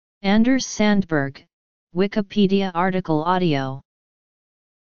Anders Sandberg, Wikipedia article audio.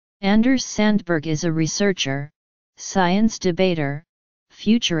 Anders Sandberg is a researcher, science debater,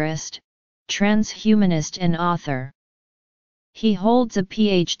 futurist, transhumanist and author. He holds a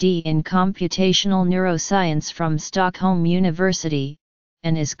PhD in computational neuroscience from Stockholm University,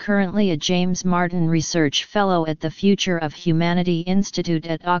 and is currently a James Martin Research Fellow at the Future of Humanity Institute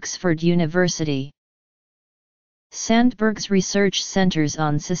at Oxford University. Sandberg's research centers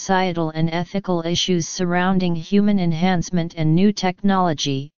on societal and ethical issues surrounding human enhancement and new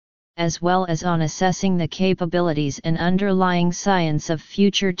technology, as well as on assessing the capabilities and underlying science of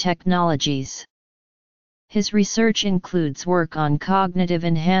future technologies. His research includes work on cognitive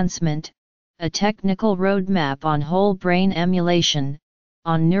enhancement, a technical roadmap on whole brain emulation,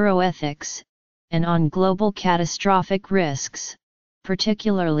 on neuroethics, and on global catastrophic risks,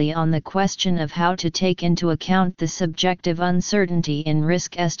 particularly on the question of how to take into account the subjective uncertainty in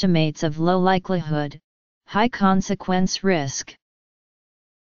risk estimates of low likelihood, high consequence risk.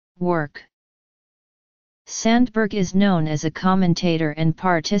 Work. Sandberg is known as a commentator and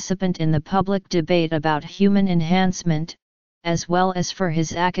participant in the public debate about human enhancement, as well as for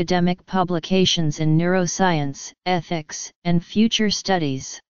his academic publications in neuroscience, ethics, and future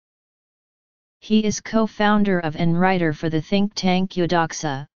studies. He is co-founder of and writer for the think tank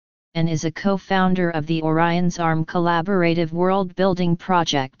Eudoxa, and is a co-founder of the Orion's Arm collaborative world-building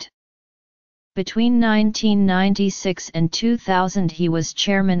project. Between 1996 and 2000 he was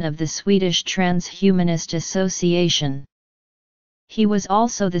chairman of the Swedish Transhumanist Association. He was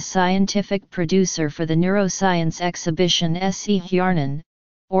also the scientific producer for the neuroscience exhibition SE Hjärnan,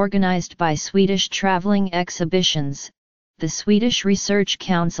 organized by Swedish Traveling Exhibitions, the Swedish Research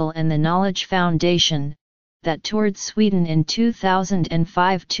Council and the Knowledge Foundation, that toured Sweden in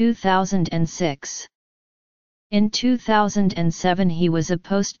 2005-2006. In 2007 he was a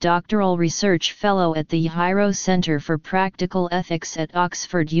postdoctoral research fellow at the Jairo Center for Practical Ethics at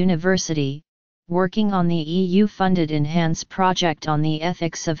Oxford University, working on the EU-funded ENHANCE project on the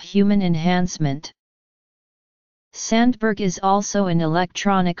ethics of human enhancement. Sandberg is also an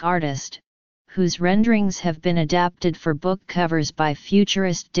electronic artist, whose renderings have been adapted for book covers by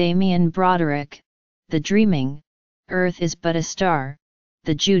futurist Damien Broderick, The Dreaming, Earth is but a Star,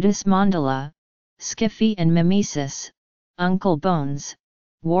 The Judas Mandala, Skiffy and Mimesis, Uncle Bones,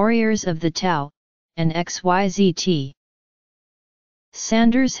 Warriors of the Tao, and XYZT.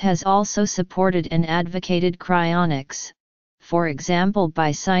 Sanders has also supported and advocated cryonics, for example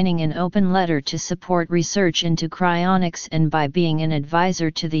by signing an open letter to support research into cryonics and by being an advisor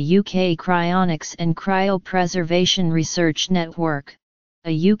to the UK Cryonics and Cryopreservation Research Network,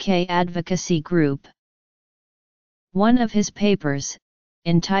 a UK advocacy group. One of his papers,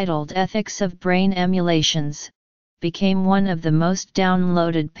 entitled Ethics of Brain Emulations, became one of the most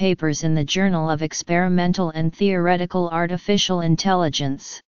downloaded papers in the Journal of Experimental and Theoretical Artificial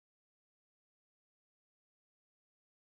Intelligence.